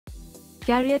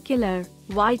Carrier killer,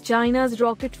 why China's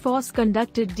rocket force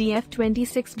conducted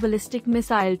DF-26 ballistic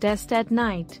missile test at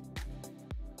night.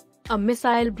 A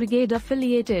missile brigade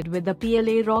affiliated with the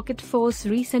PLA rocket force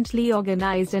recently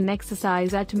organized an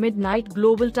exercise at midnight.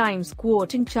 Global Times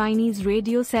quoting Chinese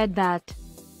radio said that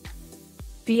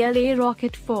PLA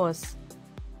rocket force.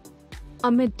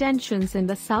 Amid tensions in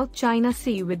the South China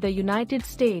Sea with the United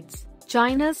States,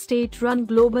 China's state-run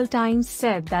Global Times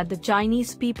said that the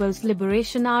Chinese People's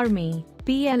Liberation Army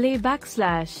 (PLA)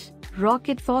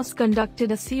 rocket force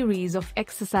conducted a series of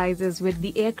exercises with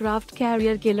the aircraft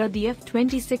carrier killer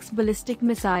DF-26 ballistic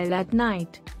missile at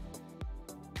night.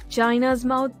 China's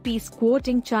mouthpiece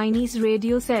quoting Chinese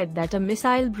radio said that a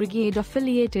missile brigade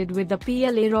affiliated with the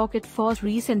PLA rocket force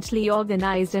recently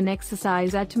organized an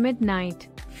exercise at midnight,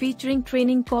 featuring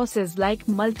training courses like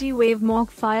multi-wave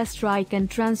mock-fire strike and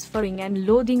transferring and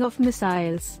loading of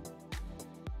missiles.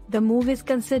 The move is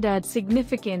considered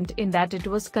significant in that it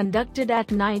was conducted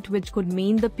at night, which could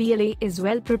mean the PLA is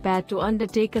well prepared to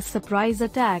undertake a surprise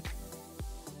attack.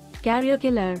 Carrier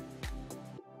killer.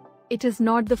 It is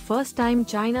not the first time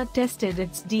China tested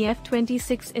its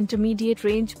DF-26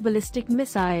 intermediate-range ballistic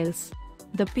missiles.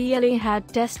 The PLA had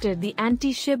tested the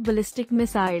anti-ship ballistic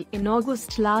missile in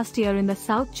August last year in the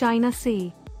South China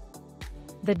Sea.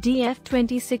 The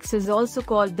DF-26 is also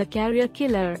called the carrier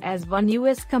killer, as one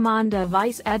U.S. commander,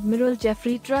 Vice Admiral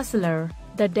Jeffrey Trussler,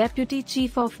 the Deputy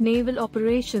Chief of Naval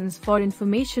Operations for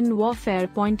Information Warfare,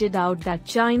 pointed out that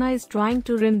China is trying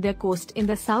to rim their coast in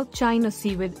the South China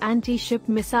Sea with anti-ship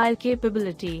missile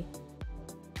capability.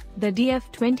 The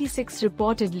DF-26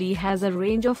 reportedly has a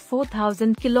range of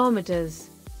 4,000 kilometers.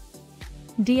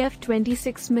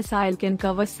 DF-26 missile can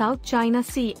cover South China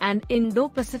Sea and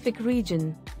Indo-Pacific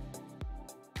region.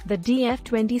 The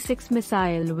DF-26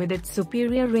 missile, with its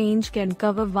superior range, can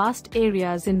cover vast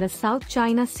areas in the South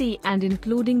China Sea and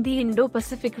including the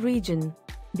Indo-Pacific region.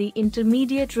 The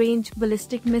intermediate-range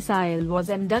ballistic missile was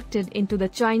inducted into the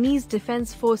Chinese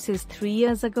Defense Forces 3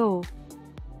 years ago.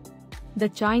 The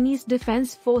Chinese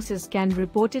Defense Forces can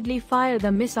reportedly fire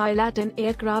the missile at an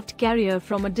aircraft carrier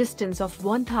from a distance of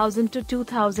 1,000 to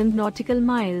 2,000 nautical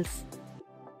miles.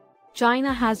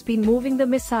 China has been moving the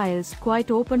missiles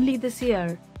quite openly this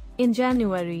year. In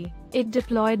January, it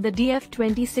deployed the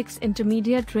DF-26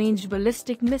 intermediate-range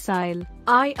ballistic missile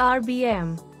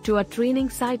 (IRBM) to a training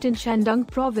site in Shandong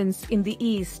province in the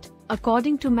east,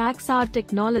 according to Maxar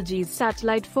Technologies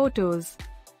satellite photos.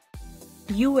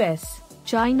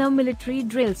 US-China military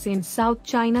drills in South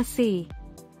China Sea.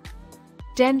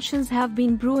 Tensions have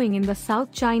been brewing in the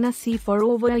South China Sea for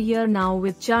over a year now,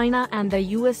 with China and the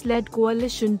US-led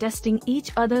coalition testing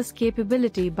each other's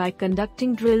capability by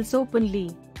conducting drills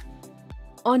openly.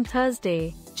 On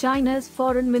Thursday, China's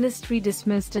foreign ministry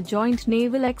dismissed a joint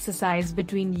naval exercise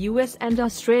between US and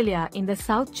Australia in the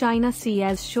South China Sea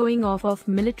as showing off of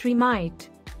military might.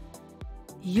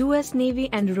 US Navy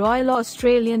and Royal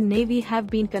Australian Navy have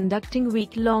been conducting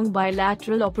week-long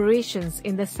bilateral operations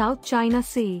in the South China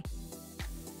Sea.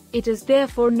 It is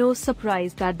therefore no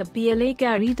surprise that the PLA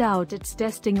carried out its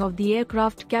testing of the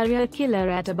aircraft carrier killer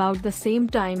at about the same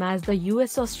time as the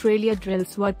US-Australia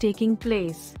drills were taking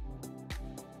place.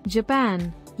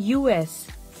 Japan, US,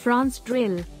 France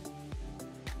drill.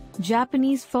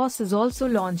 Japanese forces also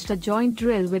launched a joint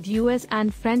drill with US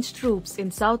and French troops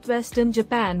in southwestern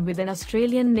Japan, with an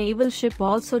Australian naval ship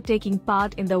also taking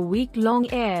part in the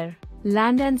week-long air,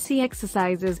 land and sea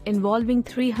exercises involving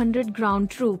 300 ground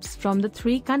troops from the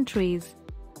three countries.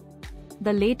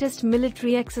 The latest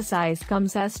military exercise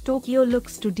comes as Tokyo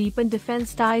looks to deepen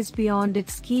defense ties beyond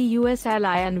its key US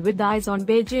ally and with eyes on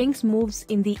Beijing's moves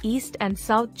in the East and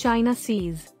South China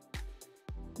Seas.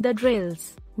 The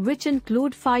drills, which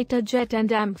include fighter jet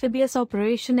and amphibious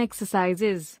operation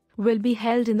exercises, will be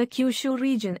held in the Kyushu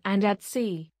region and at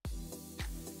sea.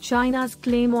 China's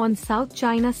claim on South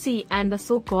China Sea and the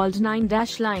so-called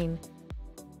 9-dash line.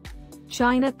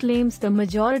 China claims the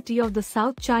majority of the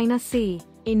South China Sea,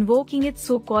 invoking its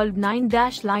so-called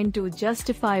 9-dash line to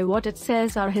justify what it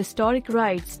says are historic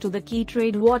rights to the key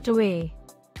trade waterway.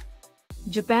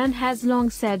 Japan has long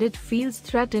said it feels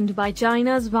threatened by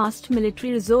China's vast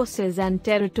military resources and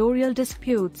territorial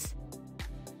disputes.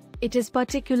 It is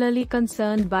particularly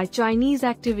concerned by Chinese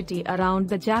activity around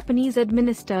the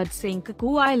Japanese-administered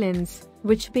Senkaku Islands,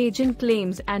 which Beijing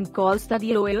claims and calls the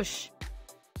Diaoyush.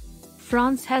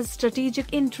 France has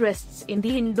strategic interests in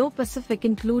the Indo-Pacific,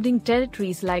 including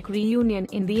territories like Reunion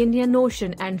in the Indian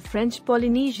Ocean and French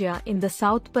Polynesia in the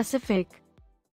South Pacific.